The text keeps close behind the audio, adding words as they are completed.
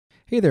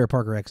Hey there,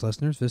 Parker X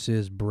listeners. This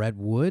is Brett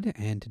Wood,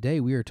 and today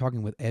we are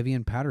talking with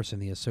Evian Patterson,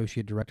 the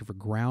Associate Director for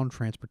Ground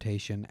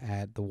Transportation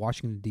at the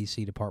Washington,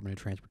 D.C. Department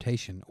of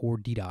Transportation, or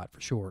DDOT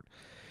for short.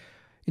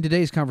 In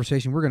today's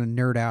conversation, we're going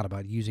to nerd out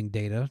about using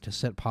data to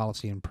set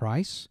policy and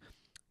price,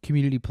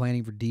 community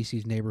planning for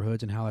D.C.'s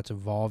neighborhoods and how that's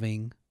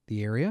evolving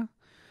the area,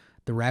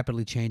 the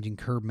rapidly changing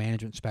curb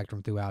management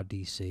spectrum throughout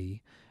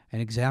D.C., an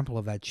example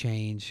of that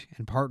change,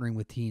 and partnering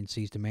with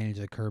T&Cs to manage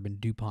the curb in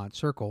DuPont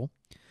Circle,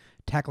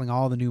 tackling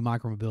all the new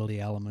micromobility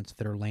elements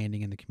that are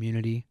landing in the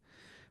community,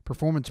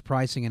 performance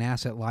pricing and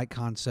asset-light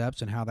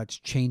concepts and how that's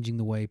changing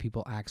the way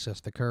people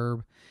access the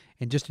curb,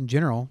 and just in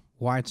general,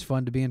 why it's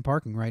fun to be in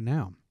parking right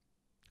now.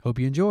 Hope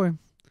you enjoy.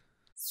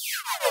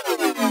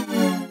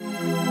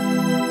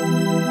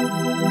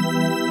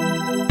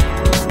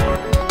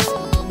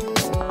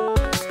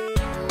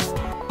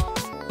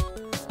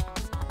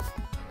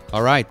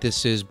 All right,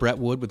 this is Brett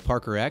Wood with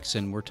Parker X,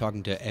 and we're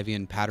talking to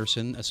Evian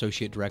Patterson,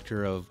 Associate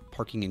Director of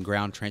Parking and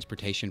Ground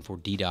Transportation for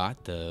DDOT,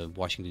 the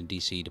Washington,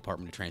 D.C.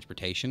 Department of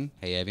Transportation.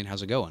 Hey, Evian,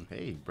 how's it going?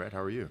 Hey, Brett,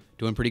 how are you?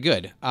 Doing pretty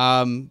good.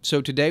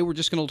 So today we're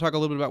just going to talk a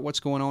little bit about what's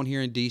going on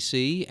here in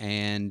D.C.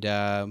 and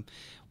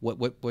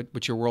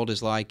what your world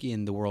is like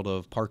in the world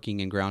of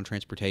parking and ground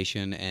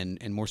transportation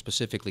and more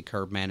specifically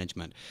curb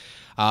management.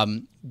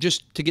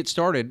 Just to get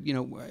started,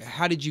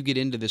 how did you get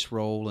into this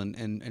role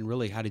and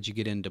really how did you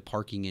get into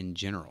parking in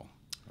general?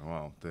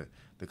 Well,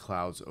 the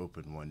clouds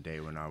opened one day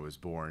when I was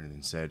born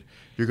and said,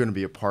 you're going to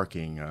be a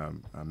parking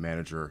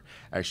manager.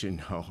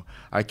 Actually, no,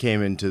 I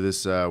came into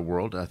this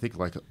world, I think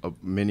like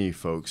many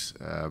folks,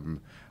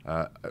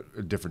 a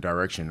different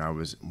direction. I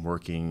was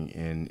working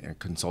in a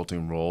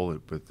consulting role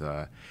with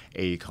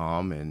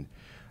AECOM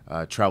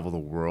and travel the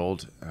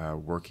world,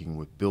 working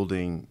with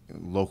building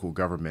local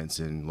governments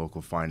and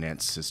local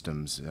finance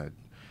systems,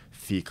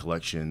 fee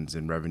collections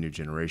and revenue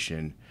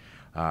generation,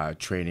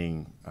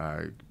 training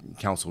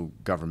council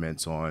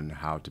governments on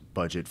how to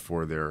budget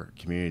for their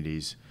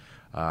communities.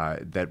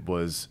 That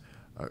was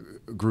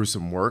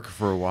gruesome work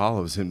for a while.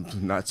 I was in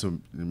not so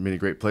many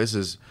great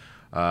places,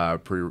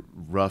 pretty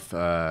rough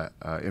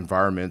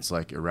environments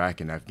like Iraq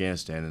and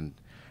Afghanistan, and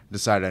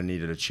decided I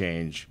needed a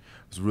change.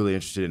 I was really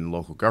interested in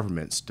local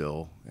government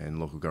still and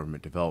local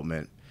government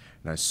development,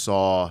 and I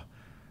saw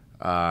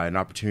an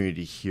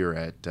opportunity here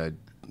at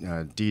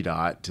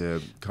DDOT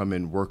to come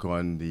and work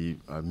on the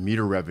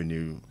meter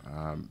revenue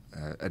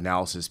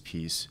analysis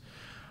piece.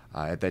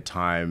 At that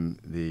time,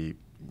 the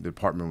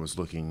department was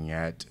looking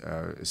at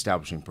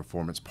establishing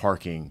performance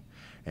parking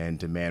and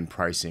demand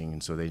pricing,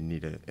 and so they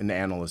needed an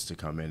analyst to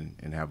come in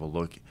and have a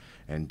look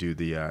and do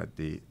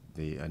the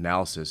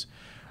analysis.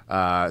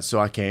 So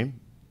I came,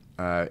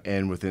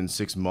 and within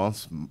 6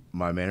 months,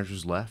 my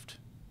managers left,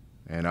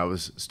 and I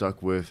was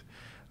stuck with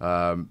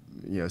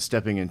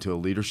stepping into a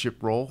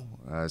leadership role,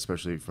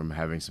 especially from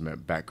having some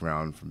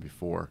background from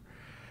before.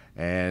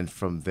 And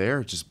from there,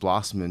 it just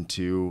blossomed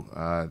into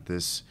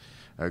this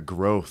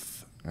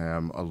growth,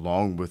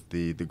 along with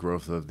the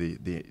growth of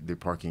the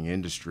parking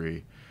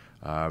industry.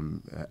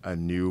 A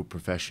new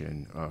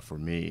profession for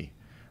me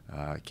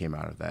came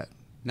out of that.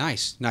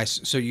 Nice.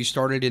 So you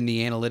started in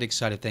the analytics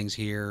side of things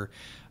here,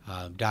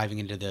 diving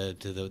into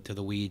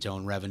the weeds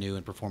on revenue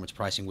and performance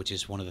pricing, which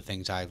is one of the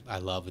things I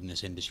love in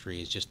this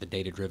industry, is just the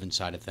data-driven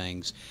side of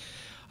things.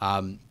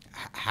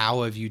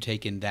 How have you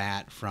taken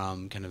that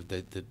from kind of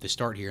the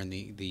start here in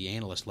the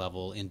analyst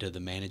level into the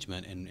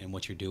management and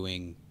what you're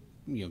doing,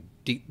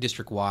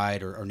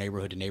 district-wide or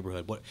neighborhood to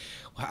neighborhood?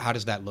 How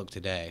does that look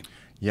today?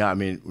 Yeah, I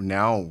mean,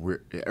 now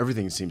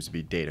everything seems to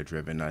be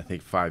data-driven. I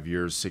think 5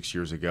 years, 6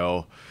 years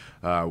ago,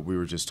 we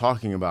were just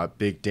talking about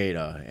big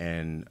data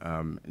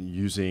and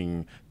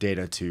using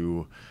data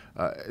to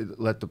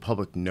let the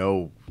public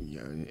know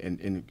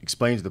and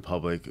explain to the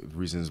public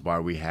reasons why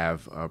we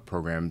have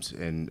programs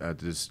and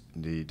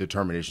the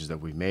determinations that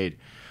we've made.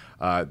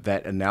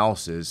 That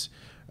analysis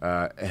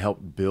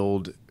helped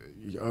build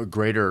a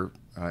greater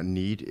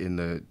need in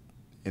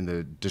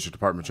the District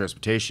Department of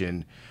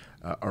Transportation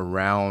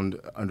around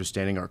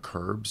understanding our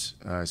curbs,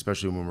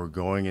 especially when we're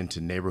going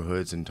into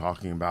neighborhoods and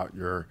talking about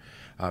your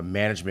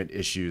management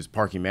issues,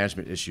 parking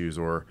management issues,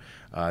 or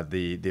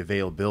the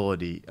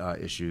availability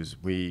issues.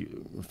 We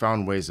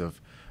found ways of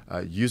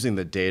using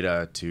the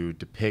data to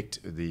depict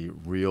the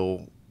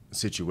real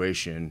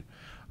situation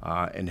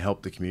and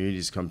help the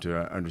communities come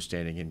to an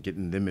understanding and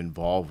getting them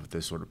involved with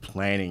this sort of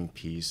planning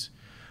piece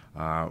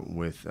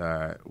with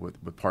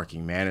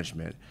parking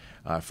management.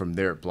 From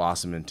there, it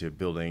blossomed into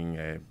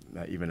building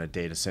even a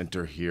data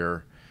center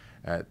here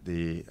at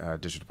the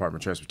District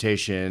Department of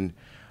Transportation.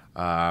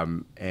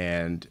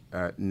 And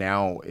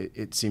now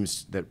it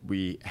seems that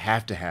we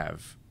have to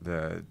have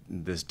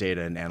this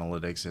data and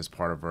analytics as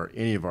part of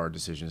any of our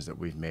decisions that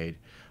we've made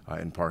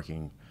in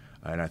parking.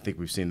 And I think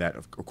we've seen that,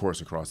 of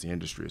course, across the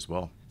industry as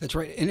well. That's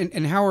right.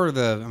 And how are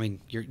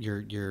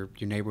your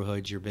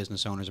neighborhoods, your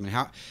business owners?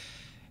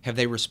 Have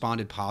they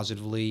responded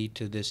positively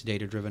to this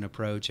data-driven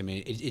approach? I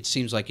mean, it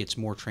seems like it's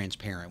more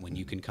transparent when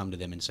you can come to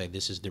them and say,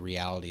 "This is the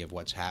reality of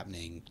what's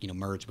happening." You know,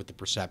 merge with the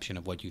perception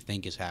of what you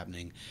think is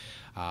happening.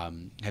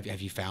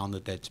 Have you found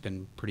that that's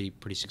been pretty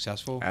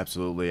successful?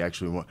 Absolutely.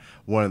 Actually,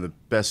 one of the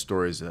best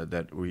stories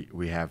that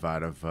we have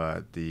out of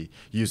the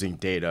using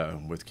data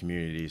with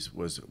communities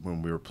was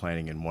when we were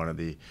planning in one of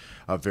the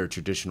very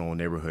traditional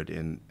neighborhood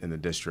in the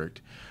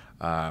district,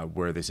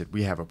 where they said,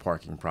 we have a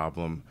parking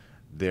problem.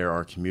 There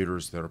are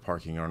commuters that are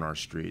parking on our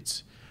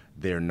streets.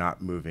 They're not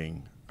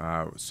moving.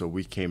 So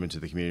we came into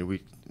the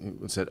community.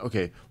 We said,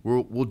 okay,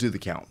 we'll do the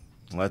count.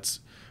 Let's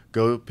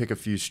go pick a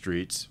few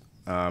streets.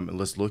 And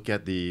let's look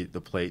at the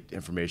plate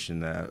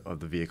information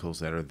of the vehicles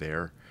that are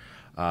there.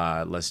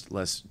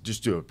 Let's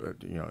just do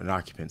an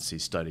occupancy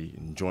study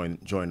and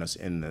join us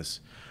in this.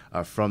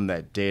 From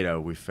that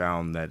data, we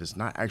found that it's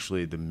not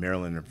actually the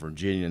Maryland and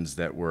Virginians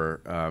that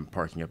were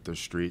parking up their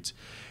streets.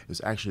 It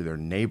was actually their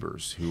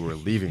neighbors who were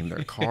leaving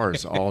their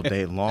cars all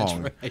day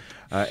long. That's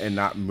right. And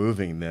not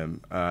moving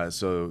them.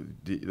 So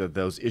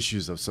those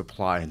issues of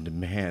supply and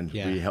demand,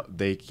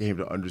 they came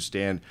to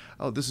understand,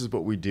 oh, this is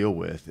what we deal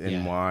with,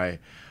 and why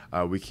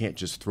we can't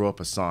just throw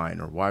up a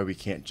sign, or why we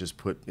can't just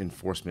put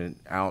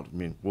enforcement out. I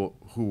mean, well,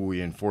 who are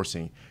we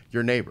enforcing?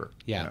 Your neighbor.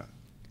 Yeah.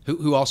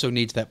 Who also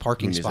needs that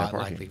parking spot,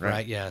 likely, right?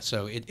 right? Yeah.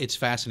 So it's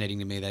fascinating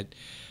to me that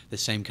the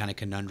same kind of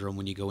conundrum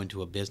when you go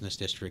into a business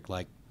district,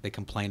 like they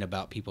complain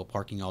about people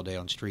parking all day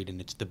on street, and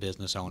it's the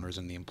business owners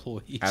and the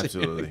employees.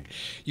 Absolutely.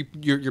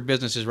 Your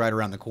business is right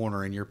around the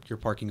corner, and you're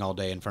parking all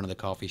day in front of the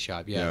coffee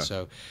shop. Yeah.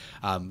 So,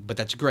 but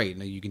that's great.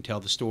 You can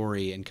tell the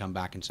story and come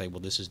back and say, well,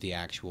 this is the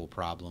actual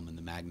problem and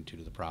the magnitude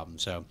of the problem.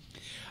 So,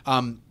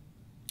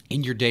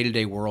 in your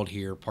day-to-day world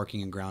here,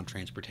 parking and ground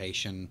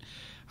transportation.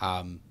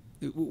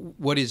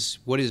 What is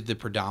the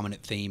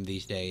predominant theme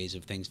these days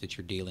of things that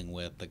you're dealing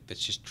with, like, that's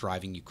just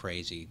driving you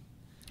crazy?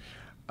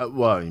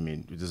 Well, you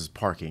mean, this is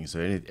parking,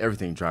 so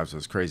everything drives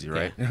us crazy,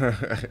 right?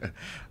 Yeah.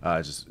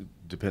 It just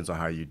depends on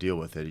how you deal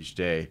with it each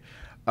day.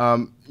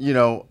 I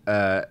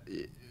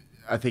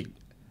think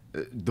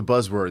the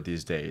buzzword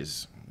these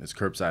days is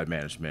curbside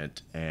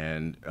management,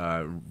 and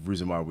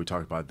reason why we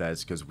talk about that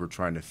is because we're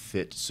trying to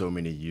fit so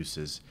many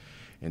uses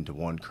into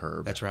one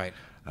curb. That's right.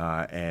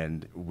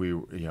 And we,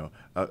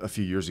 a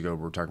few years ago,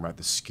 we were talking about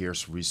the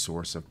scarce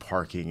resource of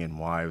parking and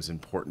why it was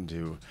important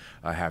to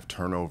have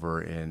turnover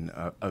and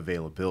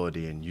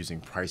availability, and using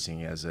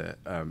pricing as a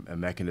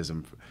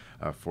mechanism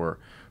for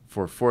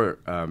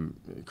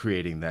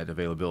creating that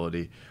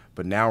availability.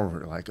 But now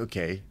we're like,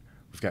 okay,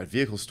 we've got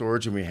vehicle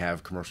storage, and we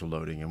have commercial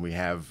loading, and we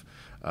have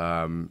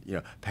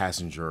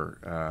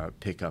passenger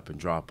pickup and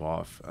drop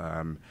off.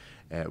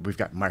 We've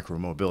got micro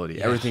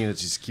mobility, everything that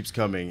just keeps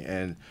coming,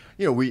 and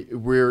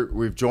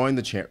we've joined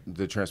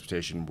the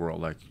transportation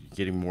world, like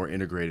getting more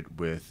integrated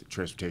with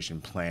transportation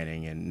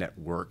planning and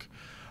network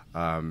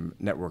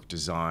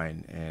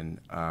design, and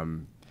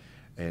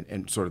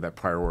sort of that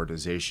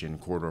prioritization,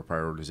 corridor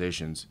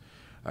prioritizations.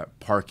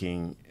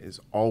 Parking is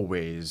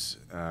always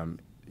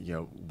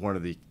one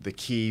of the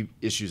key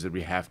issues that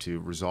we have to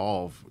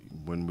resolve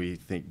when we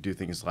do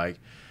things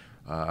like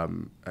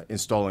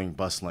installing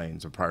bus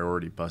lanes, or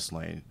priority bus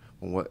lane.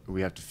 What we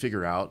have to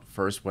figure out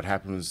first, what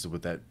happens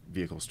with that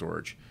vehicle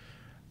storage,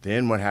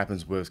 then what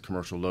happens with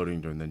commercial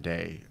loading during the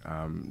day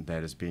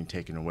that is being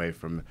taken away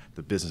from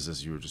the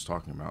businesses you were just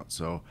talking about.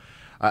 So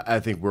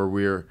I think where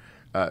we're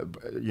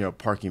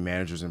parking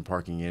managers and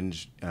parking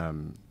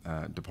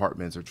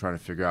departments are trying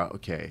to figure out,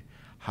 okay,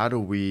 how do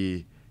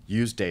we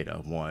use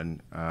data,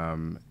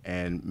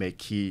 and make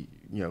key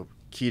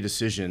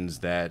decisions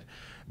that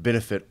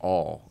benefit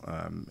all,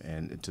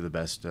 and to the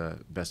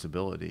best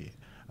ability.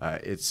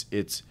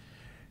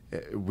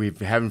 We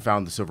haven't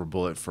found the silver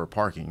bullet for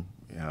parking.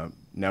 Now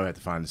we have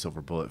to find the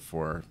silver bullet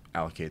for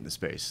allocating the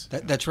space.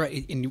 That's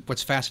right. And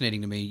what's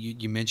fascinating to me,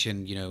 you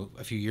mentioned,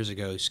 a few years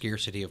ago,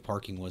 scarcity of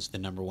parking was the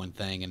number one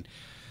thing, and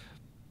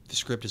the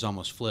script is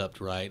almost flipped,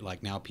 right?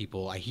 Like now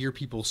I hear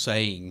people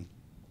saying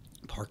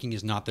parking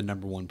is not the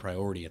number one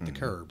priority at the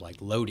curb, like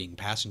loading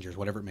passengers,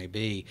 whatever it may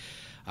be,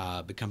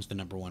 becomes the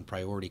number one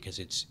priority because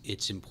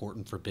it's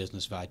important for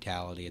business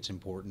vitality, it's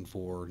important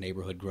for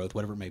neighborhood growth,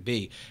 whatever it may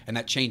be, and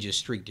that changes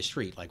street to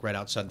street. Like right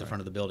outside the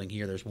front of the building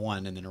here, there's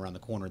one, and then around the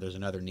corner there's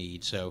another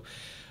need. So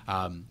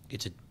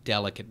it's a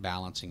delicate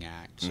balancing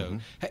act. So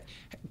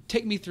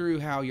take me through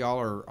how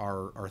y'all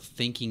are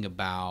thinking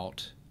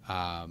about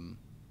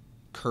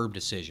curb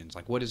decisions.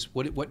 Like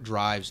what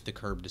drives the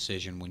curb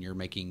decision when you're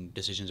making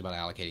decisions about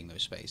allocating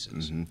those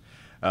spaces?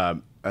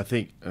 I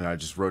think, and I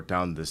just wrote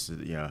down this,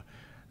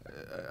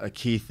 a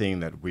key thing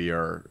that we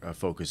are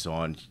focused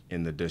on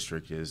in the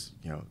district is,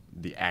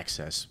 the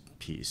access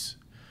piece.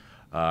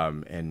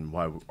 And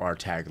why our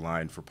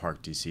tagline for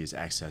Park DC is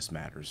access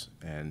matters.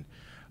 And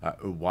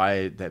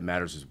why that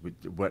matters is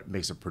what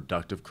makes a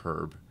productive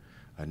curb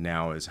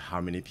now is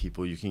how many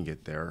people you can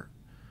get there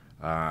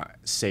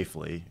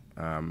safely,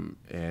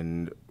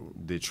 and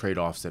the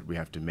trade-offs that we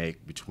have to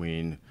make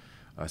between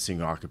a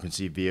single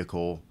occupancy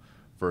vehicle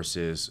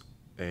versus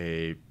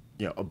a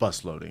a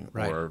bus loading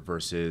Right. or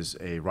versus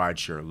a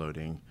rideshare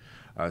loading.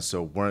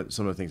 So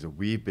some of the things that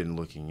we've been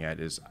looking at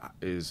is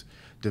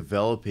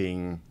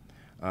developing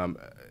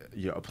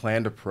a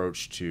planned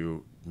approach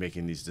to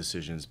making these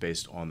decisions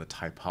based on the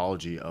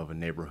typology of a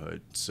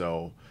neighborhood.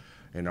 So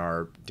in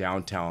our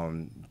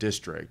downtown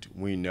district,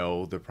 we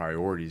know the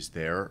priorities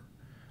there,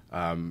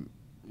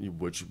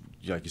 which,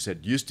 like you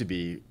said, used to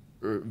be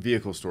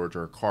vehicle storage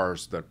or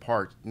cars that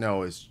parked.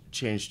 No, it's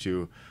changed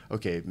to,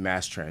 okay,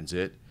 mass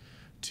transit,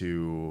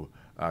 to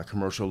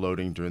commercial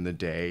loading during the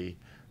day,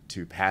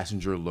 to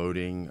passenger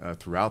loading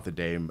throughout the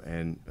day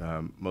and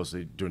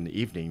mostly during the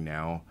evening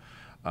now.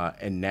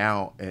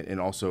 And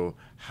also,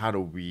 how do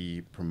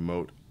we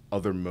promote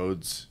other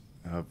modes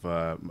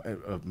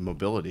of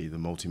mobility, the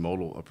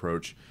multimodal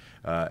approach,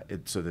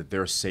 so that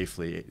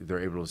they're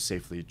able to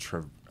safely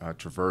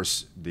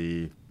traverse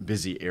the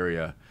busy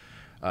area.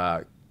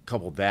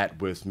 Couple that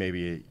with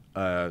maybe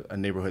a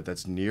neighborhood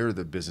that's near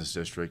the business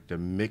district, a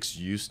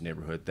mixed-use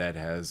neighborhood that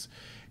has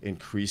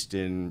increased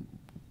in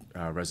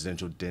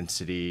residential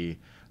density,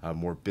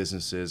 more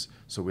businesses.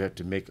 So we have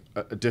to make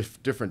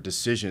different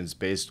decisions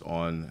based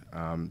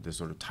on the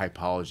sort of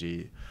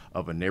typology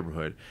of a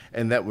neighborhood.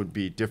 And that would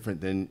be different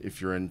than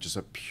if you're in just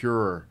a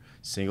pure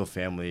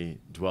single-family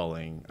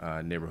dwelling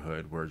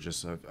neighborhood where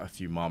just a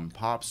few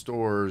mom-and-pop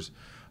stores.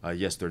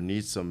 Yes, there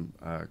needs some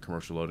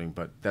commercial loading,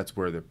 but that's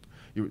where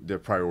the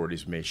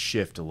priorities may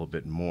shift a little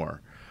bit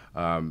more.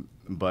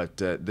 But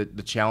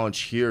the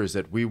challenge here is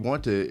that we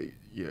want to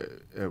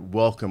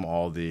welcome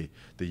all the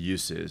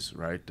uses,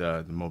 right?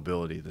 The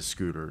mobility, the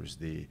scooters,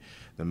 the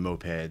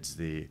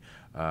mopeds,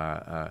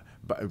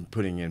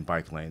 putting in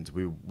bike lanes.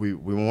 We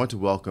want to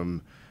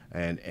welcome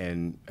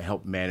and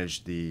help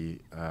manage the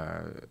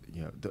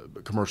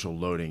commercial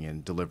loading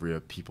and delivery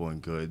of people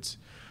and goods.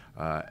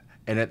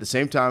 And at the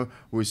same time,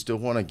 we still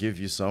want to give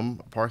you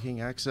some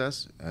parking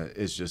access.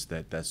 It's just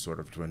that's sort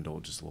of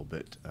dwindled just a little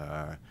bit,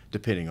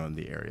 depending on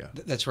the area.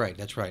 That's right.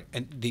 That's right.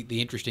 And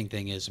the interesting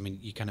thing is, I mean,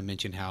 you kind of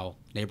mentioned how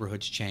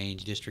neighborhoods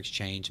change, districts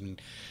change. I mean,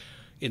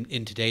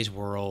 in today's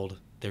world,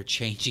 they're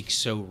changing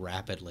so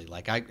rapidly.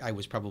 Like I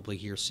was probably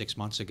here 6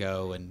 months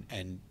ago,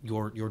 and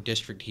your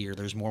district here,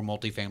 there's more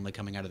multifamily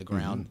coming out of the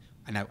ground. Mm-hmm.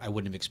 And I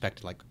wouldn't have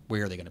expected, like,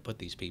 where are they going to put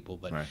these people?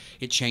 But right.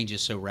 It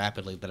changes so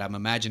rapidly that I'm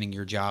imagining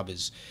your job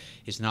is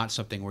not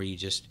something where you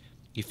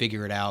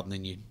figure it out and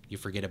then you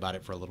forget about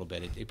it for a little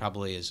bit. It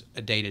probably is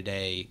a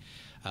day-to-day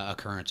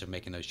occurrence of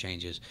making those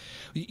changes.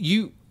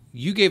 You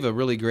gave a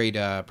really great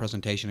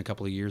presentation a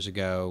couple of years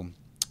ago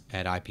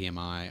at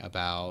IPMI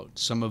about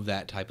some of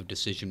that type of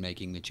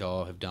decision-making that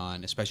y'all have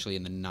done, especially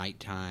in the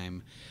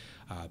nighttime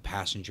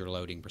passenger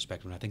loading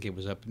perspective. And I think it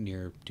was up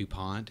near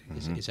DuPont.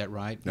 Mm-hmm. Is that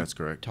right? That's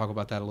correct. Talk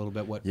about that a little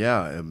bit.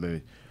 Yeah. I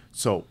mean,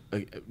 so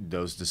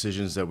those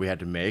decisions that we had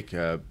to make,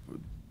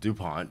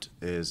 DuPont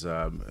is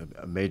a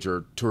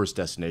major tourist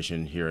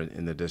destination here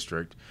in the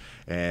district,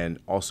 and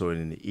also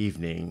in the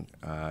evening,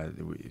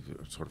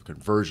 sort of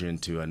conversion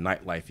to a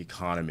nightlife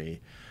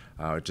economy.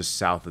 Just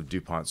south of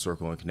DuPont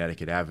Circle and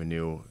Connecticut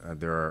Avenue,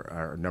 there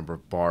are a number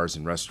of bars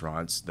and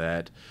restaurants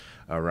that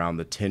around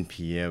the 10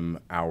 p.m.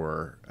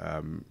 hour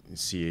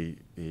see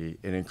an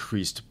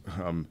increased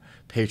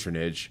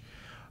patronage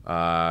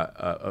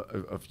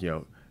of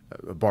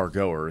bar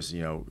goers.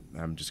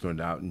 Just going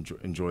out and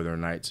enjoy their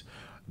nights.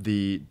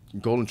 The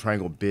Golden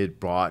Triangle bid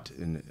brought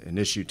an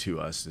issue to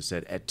us that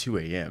said at 2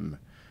 a.m.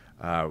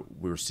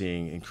 We were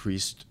seeing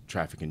increased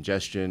traffic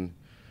congestion.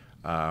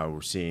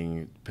 We're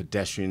seeing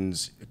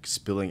pedestrians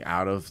spilling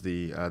out of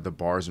the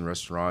bars and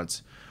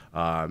restaurants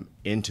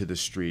into the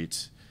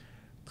streets,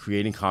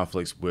 creating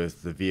conflicts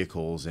with the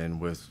vehicles and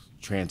with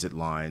transit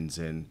lines.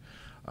 And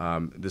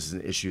this is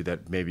an issue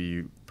that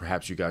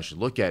perhaps you guys should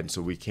look at. And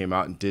so we came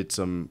out and did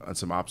some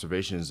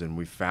observations, and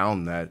we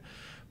found that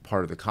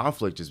part of the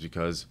conflict is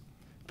because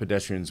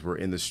pedestrians were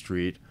in the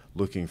street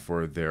looking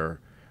for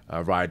their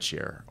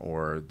rideshare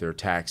or their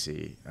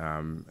taxi.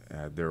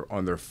 They're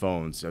on their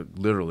phones,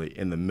 literally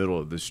in the middle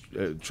of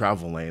the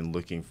travel lane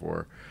looking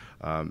for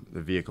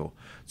the vehicle.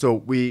 So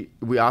we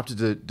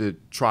opted to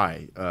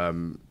try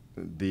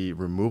the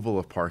removal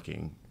of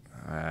parking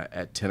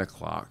at 10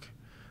 o'clock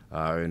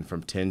and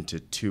from 10 to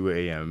 2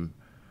 a.m.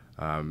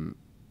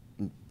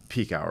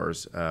 Peak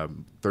hours,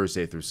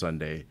 Thursday through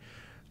Sunday,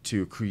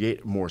 to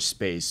create more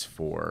space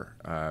for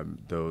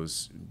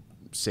those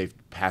safe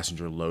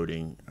passenger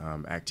loading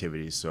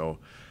activities. So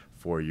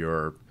for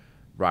your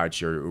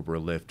rideshare, Uber,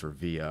 Lyft, or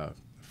Via,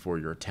 for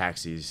your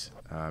taxis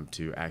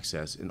to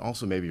access, and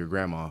also maybe your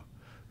grandma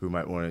who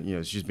might want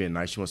to, she's being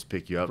nice, she wants to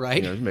pick you up,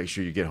 right? Make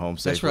sure you get home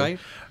safely.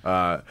 That's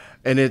right.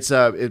 And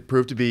it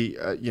proved to be,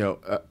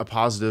 a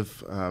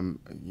positive,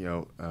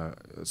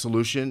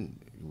 solution.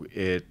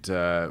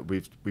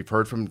 We've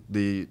heard from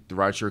the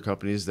rideshare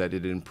companies that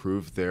it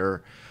improved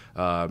their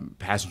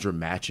passenger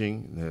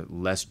matching,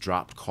 less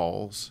dropped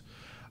calls.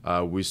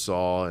 We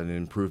saw an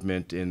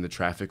improvement in the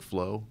traffic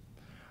flow.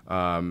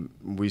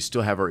 We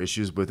still have our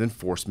issues with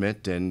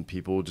enforcement and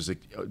people just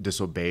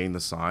disobeying the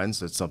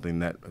signs. That's something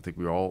that I think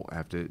we all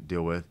have to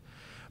deal with.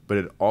 but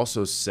it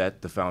also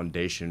set the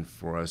foundation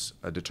for us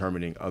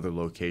determining other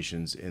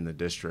locations in the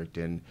district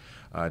and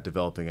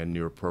developing a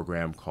newer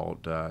program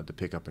called the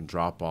Pickup and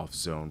Drop-Off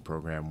Zone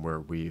program, where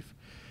we've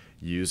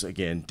used,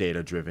 again,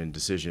 data-driven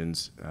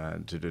decisions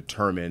to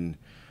determine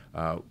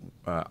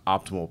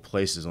optimal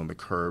places on the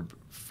curb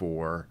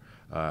for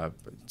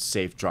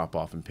safe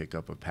drop-off and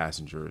pickup of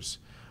passengers.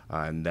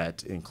 And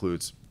that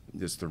includes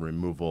just the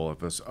removal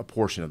of a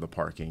portion of the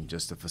parking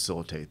just to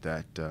facilitate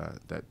that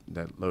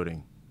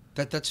loading.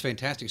 That's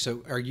fantastic.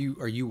 So are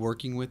you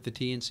working with the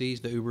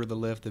TNCs, the Uber, the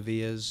Lyft, the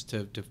Vias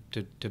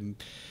to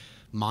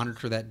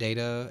monitor that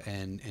data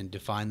and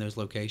define those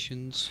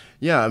locations?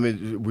 Yeah, I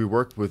mean, we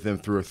worked with them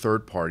through a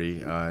third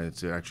party.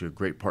 It's actually a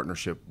great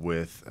partnership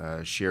with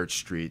Shared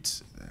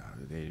Streets.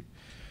 They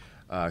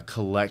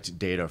collect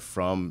data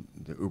from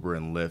the Uber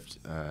and Lyft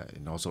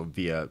and also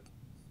via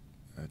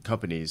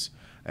companies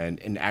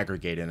and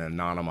aggregate and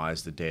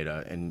anonymize the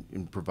data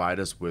and provide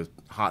us with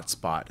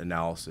hotspot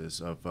analysis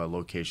of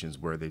locations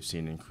where they've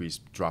seen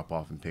increased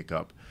drop-off and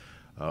pickup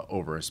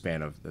over a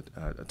span of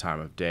a time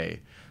of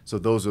day. So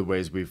those are the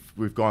ways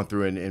we've gone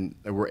through and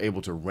we're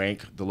able to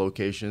rank the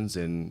locations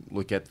and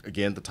look at,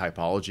 again, the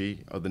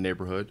typology of the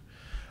neighborhood.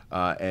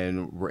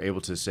 And we're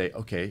able to say,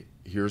 okay,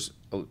 here's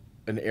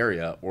an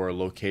area or a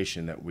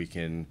location that we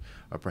can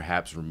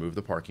perhaps remove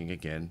the parking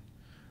again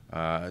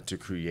to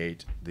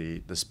create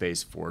the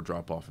space for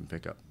drop-off and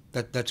pickup.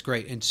 That's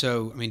great. And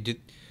so, I mean,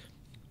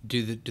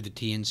 do the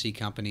TNC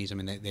companies, I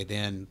mean, they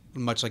then,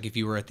 much like if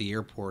you were at the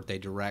airport, they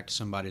direct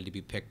somebody to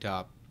be picked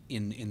up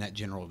in that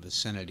general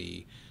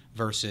vicinity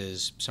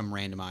versus some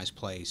randomized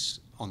place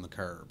on the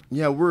curb?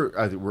 Yeah,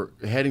 we're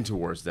heading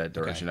towards that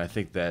direction. Okay. I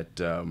think that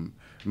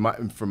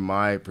from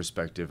my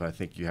perspective, I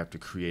think you have to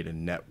create a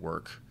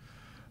network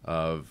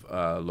of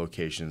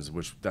locations,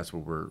 which that's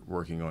what we're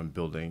working on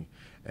building.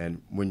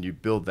 And when you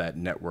build that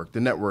network, the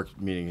network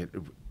meaning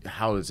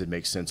how does it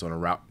make sense on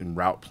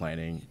route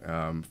planning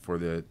for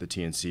the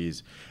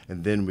TNCs,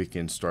 and then we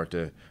can start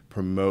to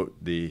promote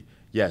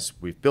yes,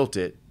 we've built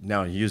it,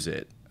 now use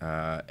it.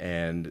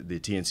 And the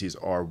TNCs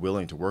are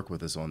willing to work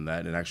with us on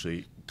that and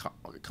actually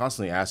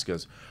constantly ask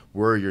us,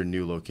 where are your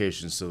new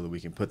locations, so that we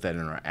can put that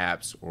in our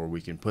apps or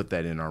we can put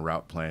that in our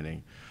route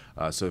planning.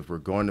 So if we're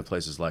going to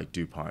places like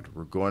DuPont,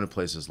 we're going to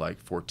places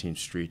like 14th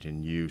Street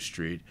and U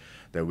Street,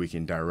 that we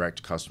can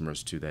direct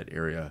customers to that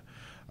area.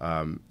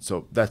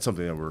 So that's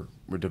something that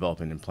we're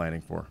developing and planning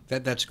for.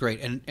 That's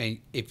great. And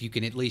if you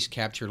can at least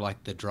capture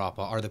like the drop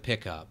off or the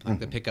pickup, like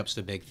the pickup's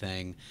the big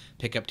thing.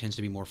 Pickup tends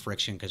to be more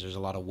friction because there's a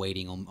lot of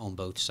waiting on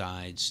both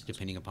sides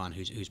depending upon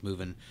who's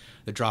moving.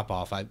 The drop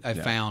off, I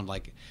found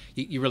like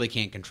you really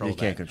can't control that. You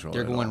can't control it.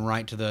 They're going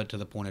right to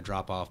the point of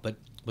drop off, but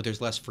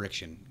there's less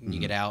friction. You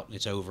get out,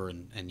 it's over,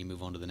 and you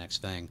move on to the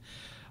next thing.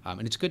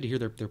 And it's good to hear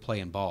they're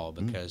playing ball,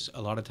 because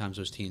a lot of times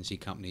those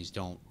TNC companies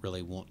don't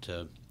really want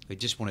to. They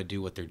just want to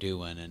do what they're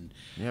doing. And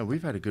yeah,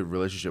 we've had a good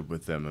relationship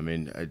with them. I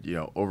mean,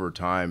 over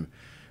time,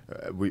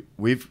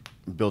 we've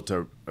built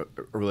a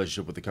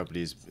relationship with the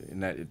companies.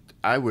 In that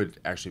I would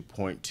actually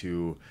point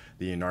to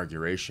the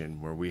inauguration,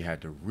 where we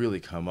had to really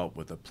come up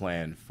with a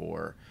plan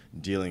for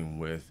dealing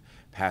with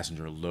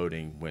passenger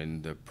loading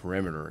when the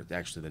perimeter,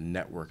 actually the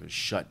network, is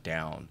shut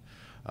down.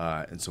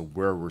 And so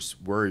where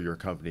are your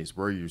companies?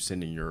 Where are you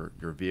sending your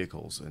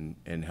vehicles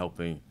and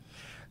helping?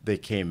 They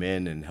came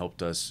in and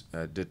helped us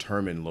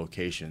determine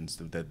locations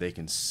that they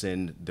can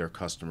send their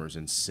customers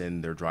and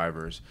send their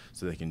drivers,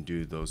 so they can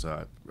do those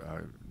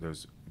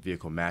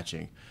vehicle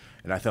matching.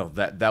 And I felt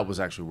that was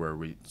actually where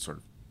we sort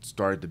of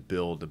started to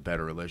build a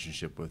better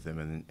relationship with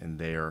them, and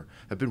they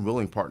have been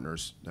willing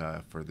partners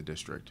for the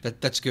district.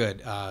 That's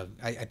good.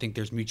 I think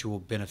there's mutual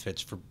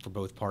benefits for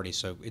both parties,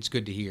 so it's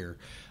good to hear.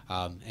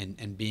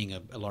 And being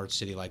a large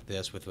city like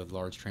this with a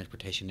large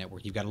transportation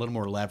network, you've got a little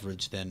more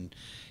leverage than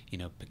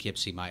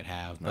Poughkeepsie might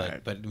have.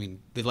 But I mean,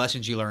 the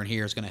lessons you learn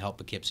here is going to help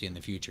Poughkeepsie in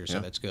the future,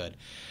 so that's good.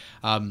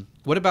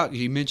 What about,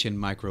 you mentioned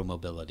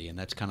micromobility, and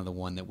that's kind of the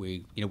one that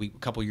we a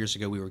couple of years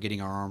ago we were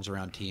getting our arms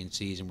around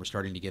TNCs, and we're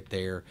starting to get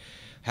there.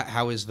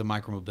 How is the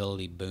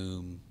micromobility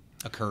boom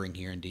occurring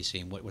here in D.C.,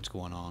 and what's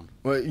going on?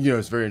 Well,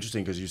 it's very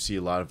interesting because you see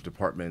a lot of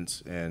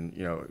departments and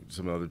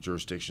some other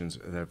jurisdictions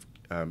that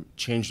have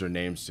changed their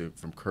names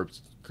from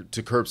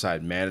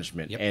curbside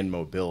management and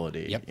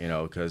mobility.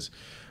 Because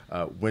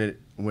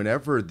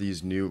whenever the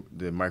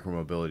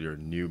micromobility or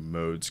new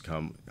modes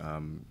come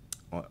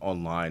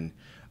online,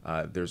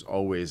 there's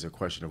always a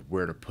question of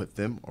where to put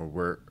them or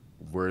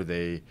where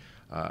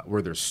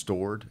they're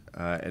stored,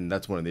 and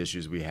that's one of the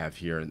issues we have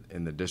here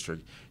in the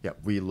district. Yeah,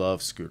 we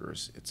love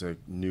scooters. It's a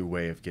new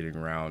way of getting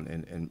around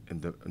and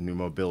a new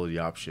mobility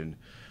option,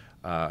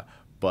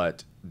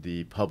 but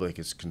the public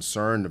is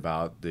concerned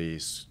about the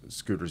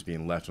scooters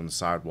being left on the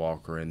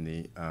sidewalk or in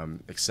the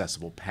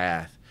accessible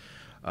path,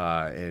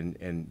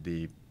 and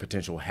the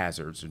potential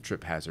hazards and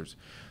trip hazards.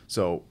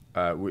 So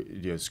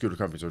scooter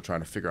companies are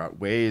trying to figure out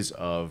ways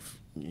of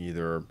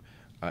either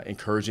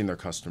encouraging their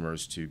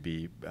customers to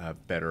be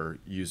better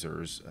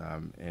users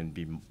and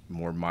be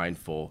more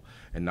mindful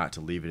and not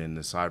to leave it in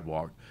the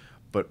sidewalk,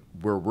 But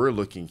where we're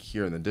looking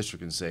here in the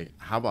district and say,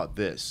 how about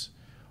this?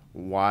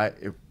 Why,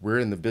 if we're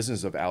in the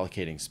business of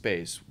allocating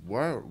space,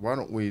 why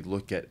don't we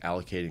look at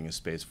allocating a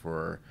space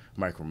for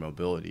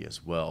micromobility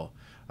as well?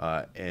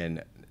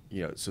 And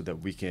so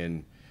that we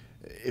can,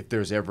 if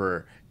there's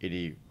ever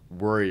any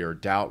worry or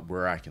doubt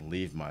where I can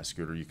leave my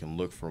scooter, you can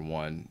look for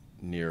one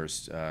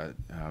nearest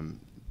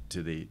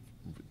to the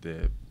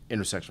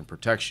intersection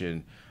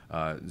protection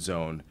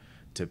zone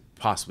to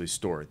possibly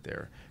store it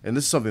there. And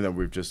this is something that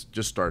we've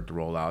just started to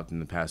roll out in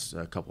the past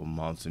couple of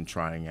months and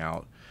trying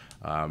out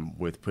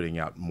with putting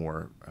out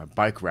more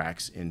bike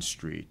racks in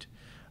street.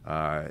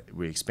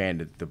 We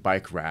expanded the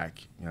bike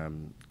rack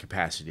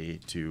capacity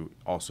to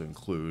also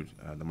include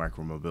the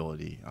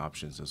micromobility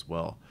options as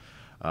well.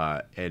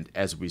 And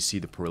as we see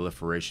the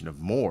proliferation of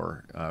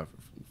more,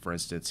 for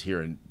instance,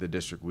 here in the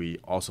district, we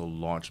also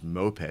launched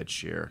moped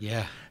share.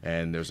 Yeah.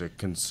 And there's a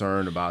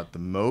concern about the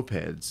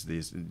mopeds,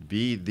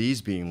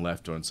 these being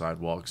left on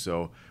sidewalks.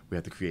 So we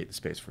have to create the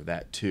space for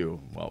that too.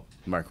 Well,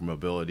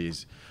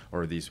 micromobilities,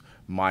 or these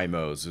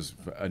MIMOs is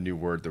a new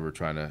word that we're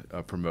trying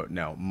to promote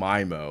now.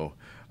 MIMO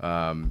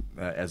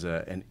as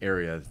an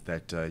area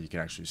that you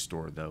can actually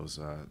store those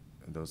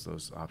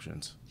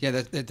options. Yeah,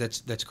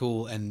 that's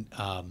cool. And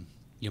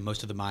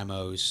most of the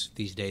MIMOs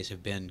these days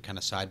have been kind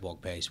of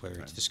sidewalk based, whether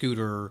it's the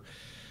scooter,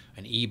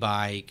 an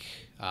e-bike,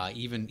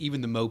 even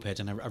the mopeds,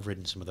 and I've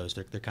ridden some of those.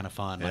 They're kind of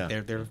fun. Yeah.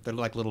 Like they're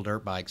like little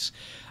dirt bikes.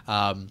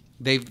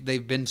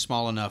 They've been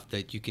small enough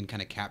that you can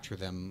kind of capture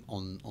them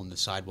on the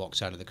sidewalk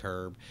side of the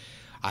curb.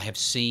 I have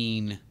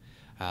seen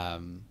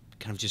kind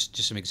of just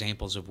some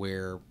examples of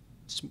where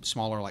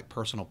smaller, like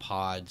personal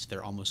pods,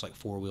 they're almost like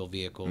four-wheel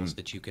vehicles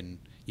that you can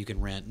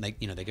rent, and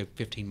they go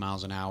 15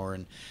 miles an hour,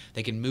 and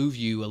they can move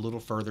you a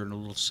little further and a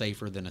little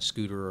safer than a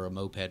scooter or a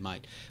moped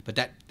might. But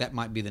that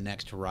might be the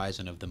next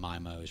horizon of the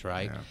MIMOs,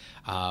 right?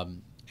 Yeah.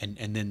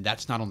 And then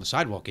that's not on the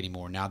sidewalk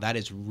anymore. Now that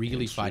is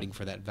really fighting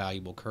for that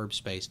valuable curb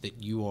space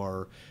that you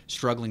are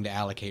struggling to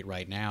allocate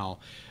right now.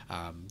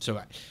 So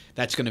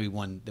that's going to be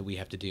one that we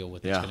have to deal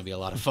with. It's going to be a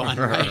lot of fun,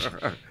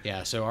 right?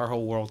 Yeah. So our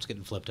whole world's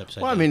getting flipped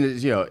upside down. I mean,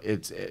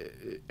 it's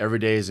every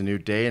day is a new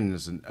day, and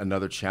there's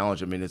another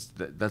challenge. I mean,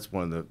 that's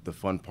one of the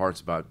fun parts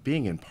about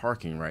being in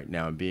parking right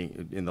now and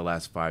being in the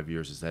last 5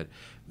 years is that,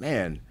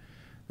 man,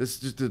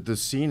 the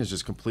scene is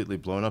just completely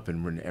blown up,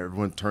 and when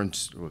everyone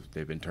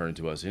they've been turning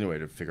to us anyway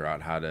to figure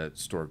out how to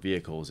store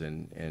vehicles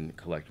and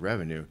collect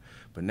revenue.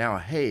 But now,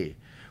 hey,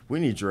 we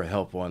need your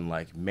help on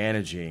like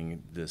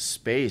managing the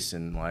space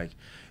and more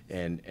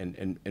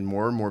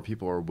and more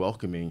people are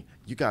welcoming.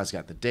 You guys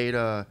got the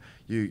data.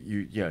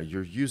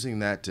 You're using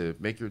that to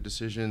make your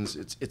decisions.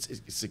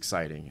 It's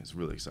exciting. It's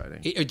really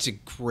exciting. It's a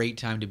great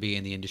time to be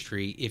in the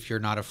industry if you're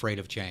not afraid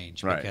of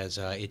change, Right. because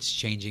it's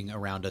changing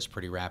around us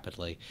pretty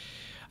rapidly.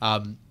 I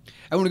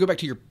want to go back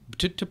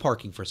to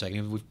parking for a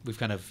second. We've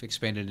kind of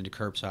expanded into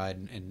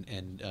curbside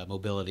and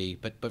mobility,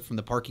 but from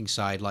the parking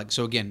side, like,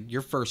 so again,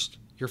 your first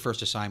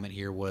assignment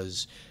here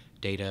was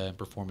data and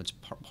performance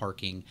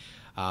parking.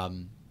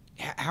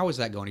 How is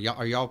that going?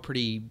 Are y'all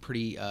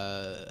pretty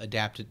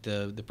adapted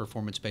to the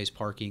performance-based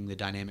parking, the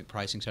dynamic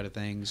pricing side of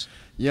things?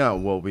 Yeah.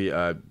 Well, we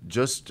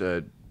just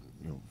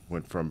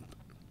went from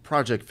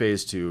project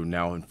phase to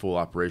now in full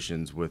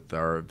operations with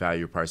our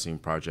value pricing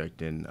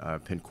project in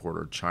Penn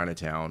Quarter,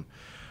 Chinatown,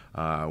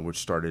 which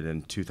started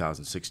in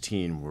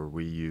 2016, where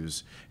we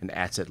use an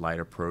asset-light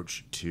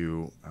approach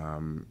to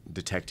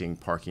detecting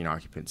parking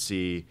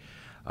occupancy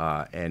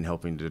and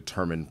helping to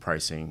determine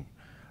pricing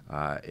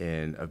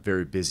in a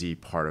very busy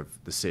part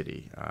of the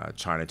city.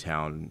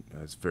 Chinatown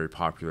is very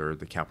popular,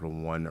 the Capital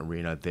One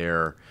Arena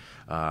there,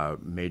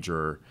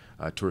 major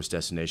tourist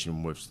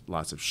destination with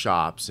lots of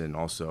shops and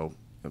also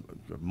a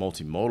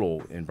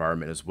multimodal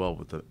environment as well,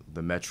 with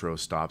the metro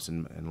stops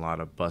and a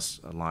lot of bus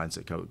lines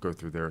that go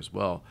through there as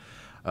well.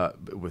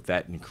 With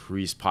that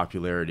increased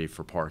popularity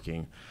for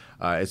parking,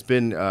 it's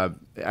been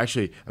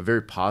actually a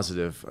very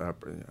positive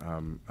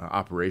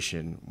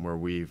operation where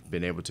we've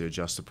been able to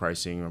adjust the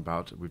pricing.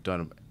 We've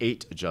done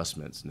 8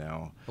 adjustments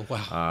now, Oh,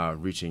 wow.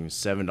 reaching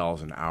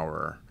 $7 an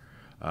hour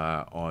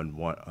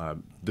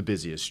on the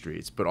busiest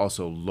streets, but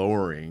also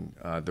lowering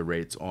the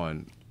rates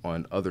on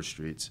other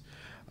streets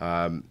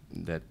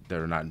that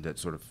are not in that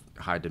sort of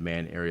high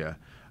demand area.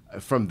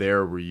 From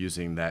there, we're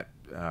using that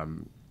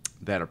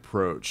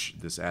approach,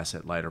 this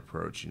asset light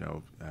approach,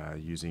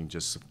 using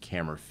just some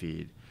camera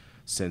feed,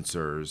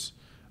 sensors,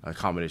 a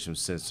combination of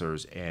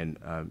sensors and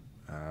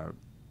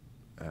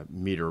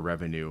meter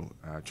revenue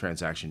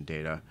transaction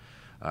data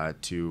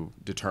to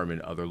determine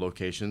other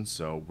locations.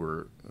 So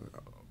we're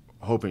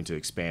hoping to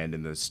expand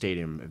in the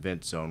stadium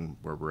event zone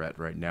where we're at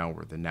right now,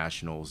 where the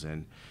Nationals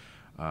and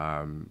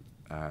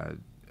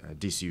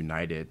DC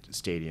United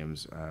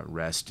stadiums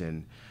rest,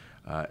 and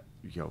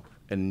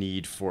a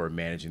need for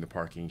managing the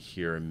parking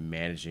here and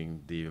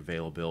managing the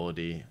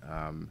availability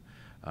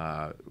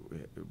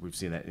we've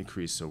seen that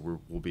increase, so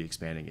we'll be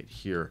expanding it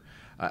here.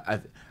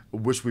 I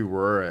wish we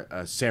were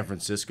San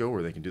Francisco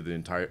where they can do the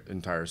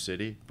entire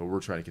city, but we're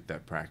trying to get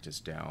that practice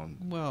down.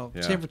 Well,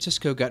 San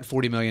Francisco got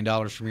 $40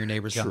 million from your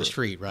neighbors down the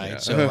street, right? Yeah.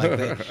 So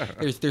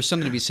like there's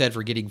something to be said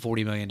for getting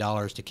 $40 million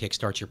to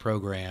kickstart your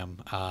program.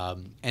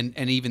 And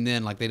even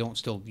then, like they don't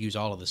still use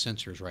all of the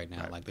sensors right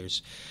now. Right. Like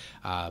there's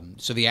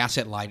so the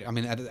asset light. I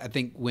mean, I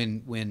think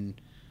when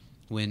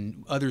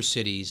other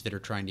cities that are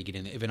trying to get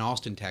in, if in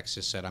Austin,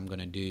 Texas said I'm going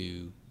to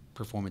do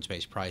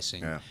performance-based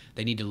pricing,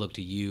 they need to look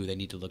to you. They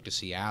need to look to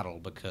Seattle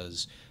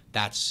because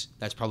that's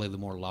probably the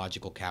more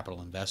logical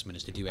capital investment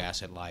is to do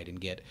asset light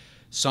and get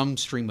some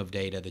stream of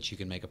data that you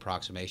can make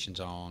approximations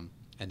on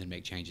and then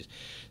make changes.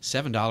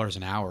 $7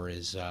 an hour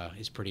is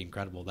pretty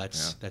incredible.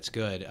 That's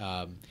good.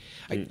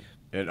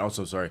 And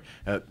also,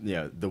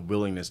 the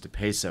willingness to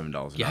pay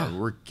 $7 an hour.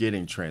 We're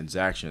getting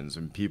transactions,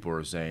 and people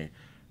are saying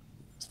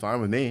it's fine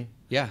with me.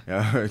 Yeah.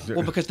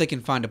 Well, because they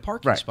can find a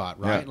parking spot,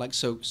 right? Yeah. Like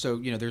so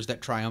there's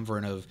that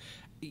triumvirate of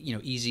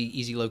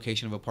easy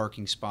location of a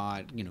parking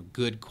spot,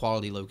 good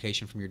quality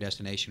location from your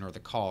destination or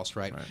the cost,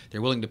 right?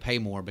 They're willing to pay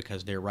more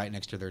because they're right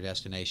next to their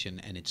destination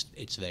and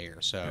it's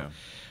there. So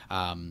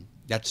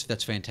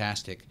that's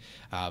fantastic.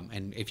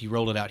 And if you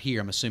roll it out here,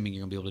 I'm assuming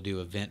you're going to be able to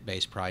do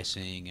event-based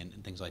pricing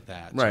and things like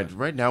that. Right. So.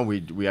 Right now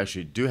we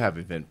actually do have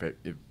event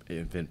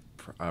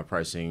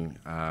pricing.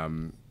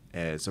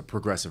 It's a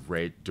progressive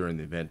rate during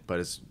the event, but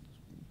it's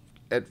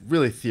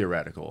really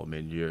theoretical. I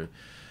mean,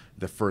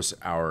 the first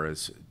hour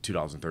is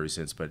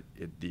 $2.30, but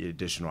the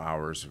additional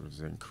hours is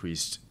an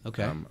increased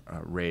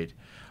rate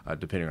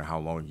depending on how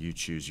long you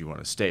choose you want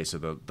to stay. So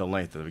the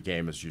length of the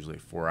game is usually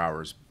 4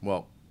 hours.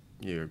 Well,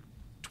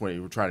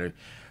 we're trying to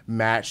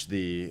match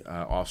the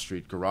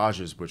off-street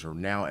garages, which are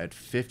now at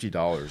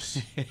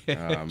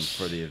 $50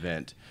 for the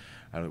event.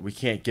 We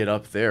can't get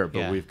up there,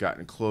 but we've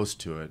gotten close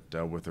to it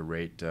with a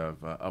rate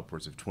of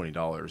upwards of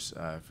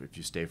 $20 if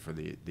you stay for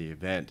the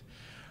event.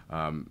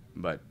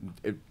 But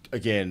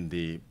again,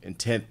 the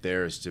intent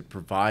there is to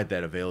provide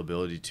that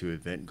availability to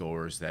event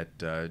goers that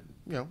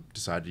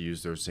decide to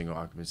use their single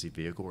occupancy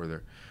vehicle,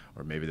 or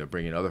maybe they're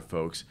bringing other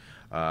folks.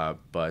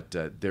 But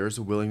there's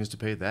a willingness to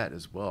pay that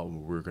as well.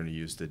 We're going to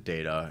use the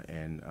data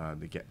and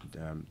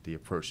the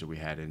approach that we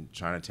had in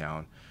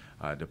Chinatown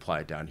to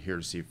apply it down here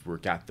to see if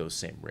we've got those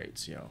same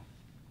rates.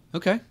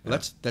 Okay, well,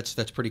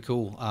 that's pretty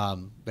cool.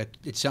 But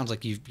it sounds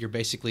like you're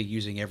basically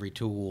using every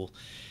tool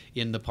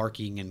in the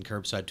parking and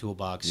curbside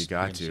toolbox. You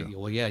got to.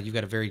 Well, yeah, you've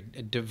got a very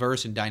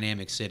diverse and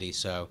dynamic city.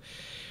 So,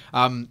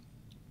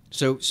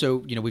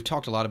 we've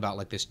talked a lot about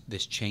like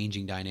this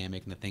changing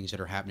dynamic and the things that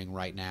are happening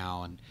right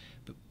now.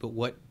 But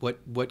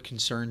what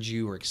concerns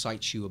you or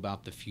excites you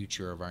about the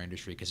future of our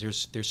industry? Because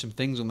there's some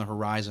things on the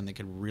horizon that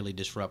could really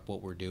disrupt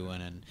what we're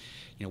doing. And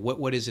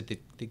what is it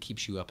that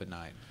keeps you up at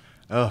night?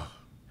 Oh.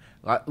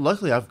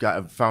 Luckily,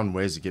 I've found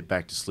ways to get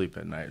back to sleep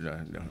at night.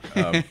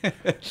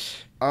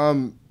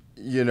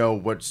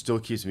 What still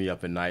keeps me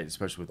up at night,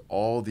 especially with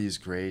all these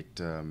great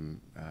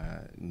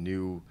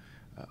new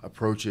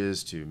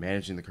approaches to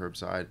managing the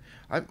curbside,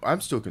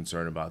 I'm still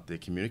concerned about the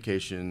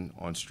communication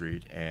on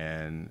street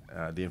and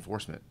the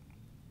enforcement.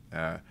 We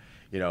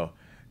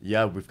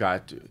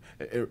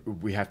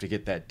have to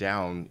get that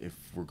down if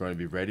we're going to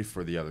be ready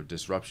for the other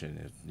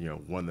disruption.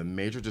 One of the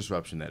major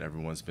disruption that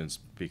everyone's been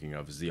speaking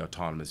of is the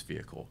autonomous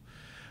vehicle.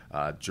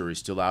 Jury's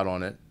still out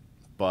on it,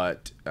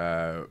 but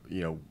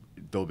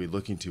they'll be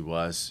looking to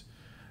us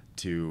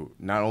to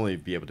not only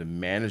be able to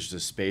manage the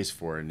space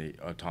for an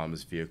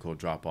autonomous vehicle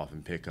drop off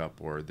and pick up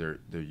or their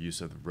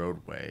use of the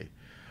roadway,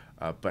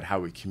 but how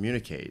we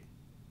communicate.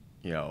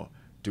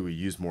 Do we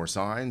use more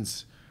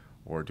signs?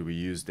 Or do we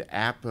use the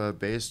app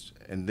based,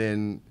 and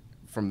then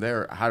from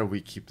there, how do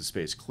we keep the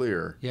space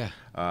clear? Yeah.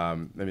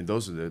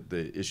 Those are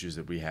the issues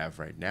that we have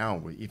right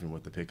now, even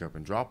with the pickup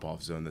and drop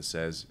off zone that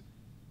says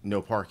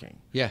no parking.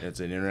 Yeah. It's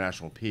an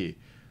international P.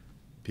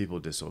 People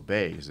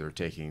disobey because they're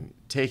taking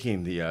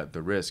the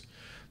risk.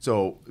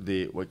 So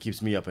what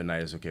keeps me up at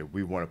night is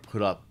we want to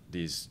put up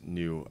these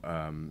new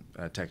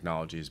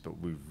technologies,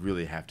 but we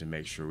really have to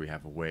make sure we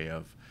have a way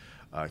of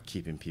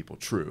keeping people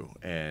true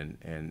and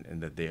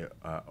that they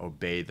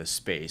obey the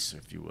space,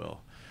 if you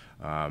will.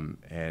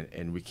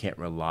 And we can't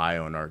rely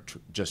on our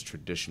just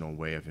traditional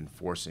way of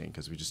enforcing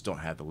because we just don't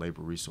have the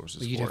labor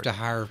resources for it. You'd have to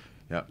hire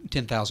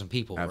 10,000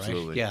 people,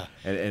 Absolutely. right?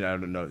 Yeah. And I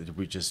don't know,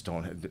 we just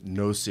don't have,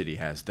 no city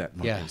has that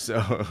money. Yeah.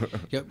 So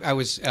I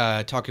was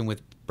talking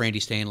with Brandy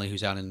Stanley,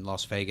 who's out in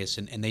Las Vegas,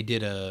 and they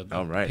did a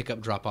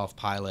pickup drop-off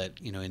pilot,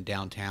 in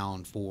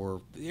downtown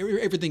for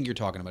everything you're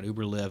talking about,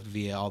 Uber, Lyft,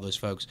 Via, all those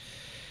folks.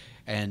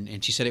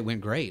 And she said it went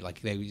great.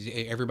 Like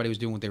everybody was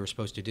doing what they were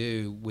supposed to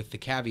do, with the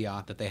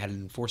caveat that they had an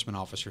enforcement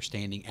officer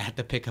standing at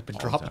the pickup and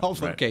drop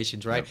off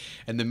locations, right? Yep.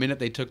 And the minute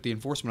they took the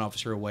enforcement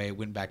officer away, it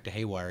went back to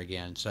haywire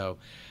again. So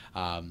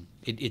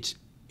it's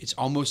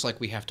almost like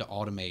we have to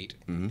automate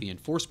the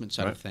enforcement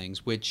side of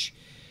things, which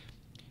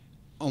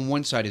on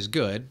one side is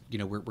good.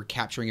 We're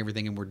capturing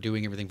everything and we're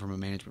doing everything from a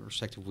management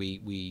perspective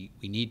we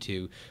need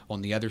to.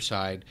 On the other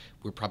side,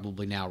 we're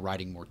probably now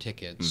writing more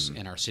tickets,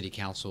 and our city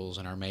councils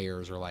and our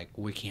mayors are like,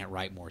 we can't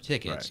write more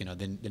tickets. Right.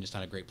 Then it's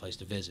not a great place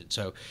to visit.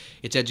 So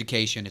it's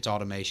education, it's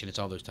automation, it's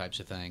all those types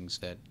of things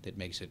that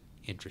makes it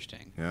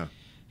interesting. Yeah.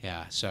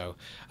 Yeah. So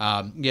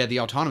the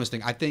autonomous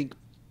thing. I think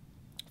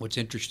what's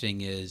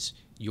interesting is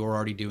you're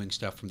already doing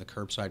stuff from the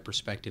curbside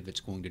perspective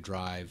that's going to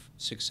drive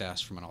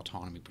success from an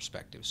autonomy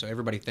perspective. So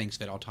everybody thinks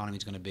that autonomy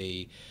is going to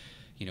be,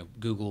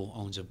 Google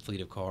owns a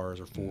fleet of cars,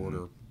 or Ford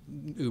or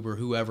Uber,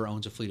 whoever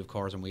owns a fleet of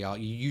cars, and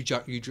you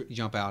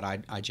jump out,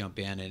 I jump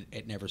in, and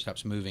it never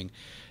stops moving.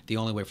 The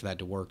only way for that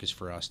to work is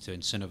for us to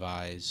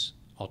incentivize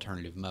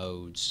alternative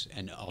modes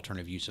and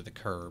alternative use of the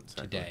curb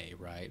today,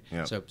 right?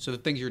 Yeah. So the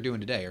things you're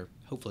doing today are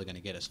hopefully going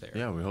to get us there.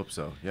 Yeah, we hope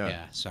so. Yeah.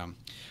 Yeah. So,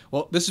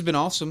 well, this has been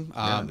awesome.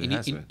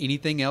 Yeah,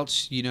 Anything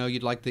else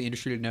you'd like the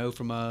industry to know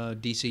from a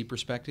DC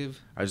perspective?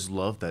 I just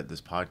love that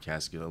this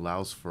podcast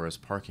allows for us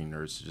parking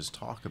nerds to just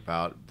talk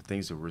about the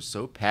things that we're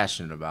so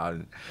passionate about.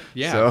 And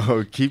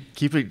so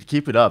keep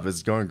it up.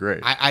 It's going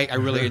great. I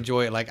really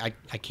enjoy it. Like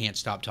I can't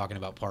stop talking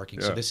about parking.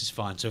 Yeah. So this is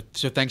fun. So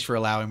thanks for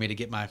allowing me to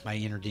get my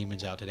inner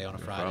demons out today on a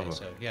Friday. problem.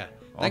 So yeah.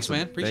 Awesome. Thanks,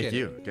 man. Appreciate it.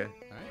 Thank you. Okay.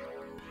 All right.